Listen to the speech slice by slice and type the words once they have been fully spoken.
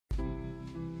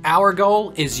Our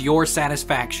goal is your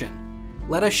satisfaction.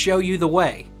 Let us show you the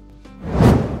way.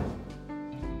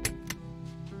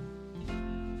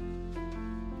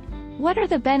 What are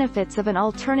the benefits of an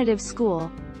alternative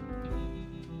school?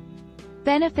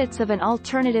 Benefits of an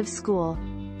alternative school: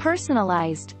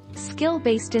 personalized,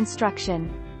 skill-based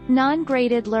instruction,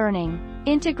 non-graded learning,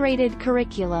 integrated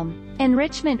curriculum,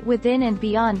 enrichment within and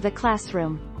beyond the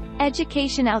classroom,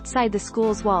 education outside the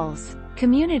school's walls,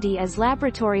 community as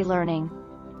laboratory learning.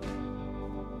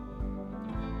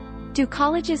 Do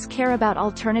colleges care about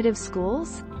alternative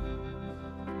schools?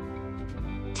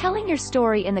 Telling your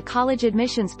story in the college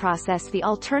admissions process. The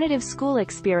alternative school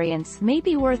experience may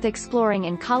be worth exploring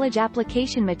in college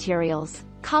application materials,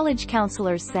 college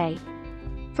counselors say.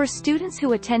 For students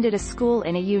who attended a school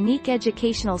in a unique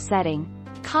educational setting,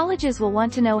 colleges will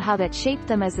want to know how that shaped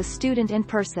them as a student in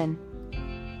person.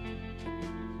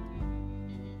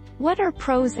 What are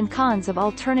pros and cons of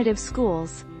alternative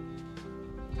schools?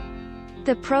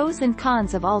 The pros and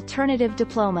cons of alternative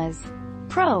diplomas.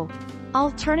 Pro: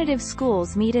 alternative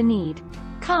schools meet a need.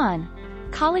 Con: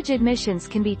 college admissions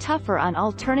can be tougher on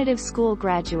alternative school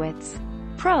graduates.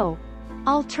 Pro: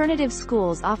 alternative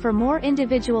schools offer more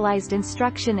individualized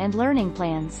instruction and learning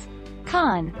plans.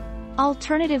 Con: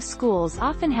 alternative schools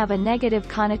often have a negative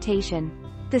connotation.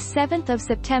 The 7th of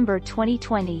September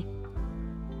 2020.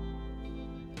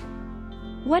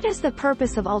 What is the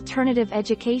purpose of alternative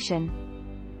education?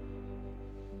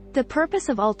 The purpose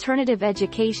of alternative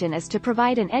education is to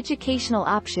provide an educational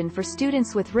option for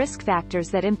students with risk factors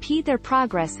that impede their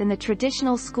progress in the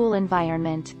traditional school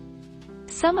environment.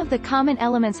 Some of the common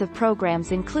elements of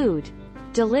programs include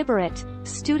deliberate,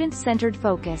 student-centered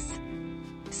focus,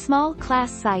 small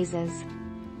class sizes.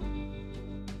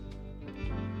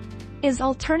 Is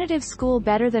alternative school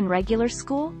better than regular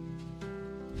school?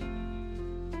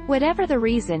 Whatever the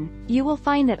reason, you will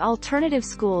find that alternative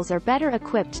schools are better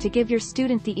equipped to give your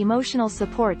student the emotional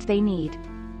support they need.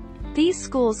 These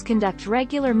schools conduct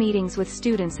regular meetings with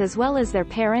students as well as their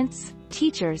parents,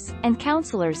 teachers, and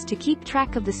counselors to keep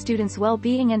track of the student's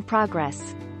well-being and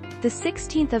progress. The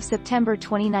 16th of September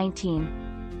 2019.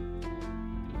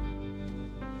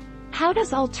 How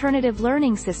does alternative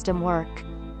learning system work?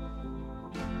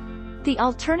 The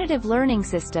Alternative Learning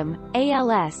System,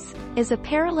 ALS, is a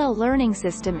parallel learning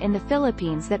system in the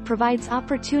Philippines that provides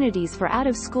opportunities for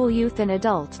out-of-school youth and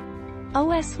adult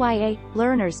OSYA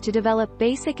learners to develop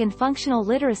basic and functional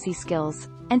literacy skills,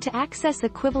 and to access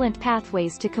equivalent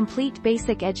pathways to complete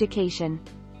basic education.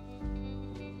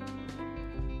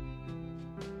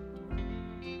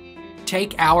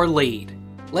 Take our lead.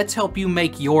 Let's help you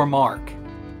make your mark.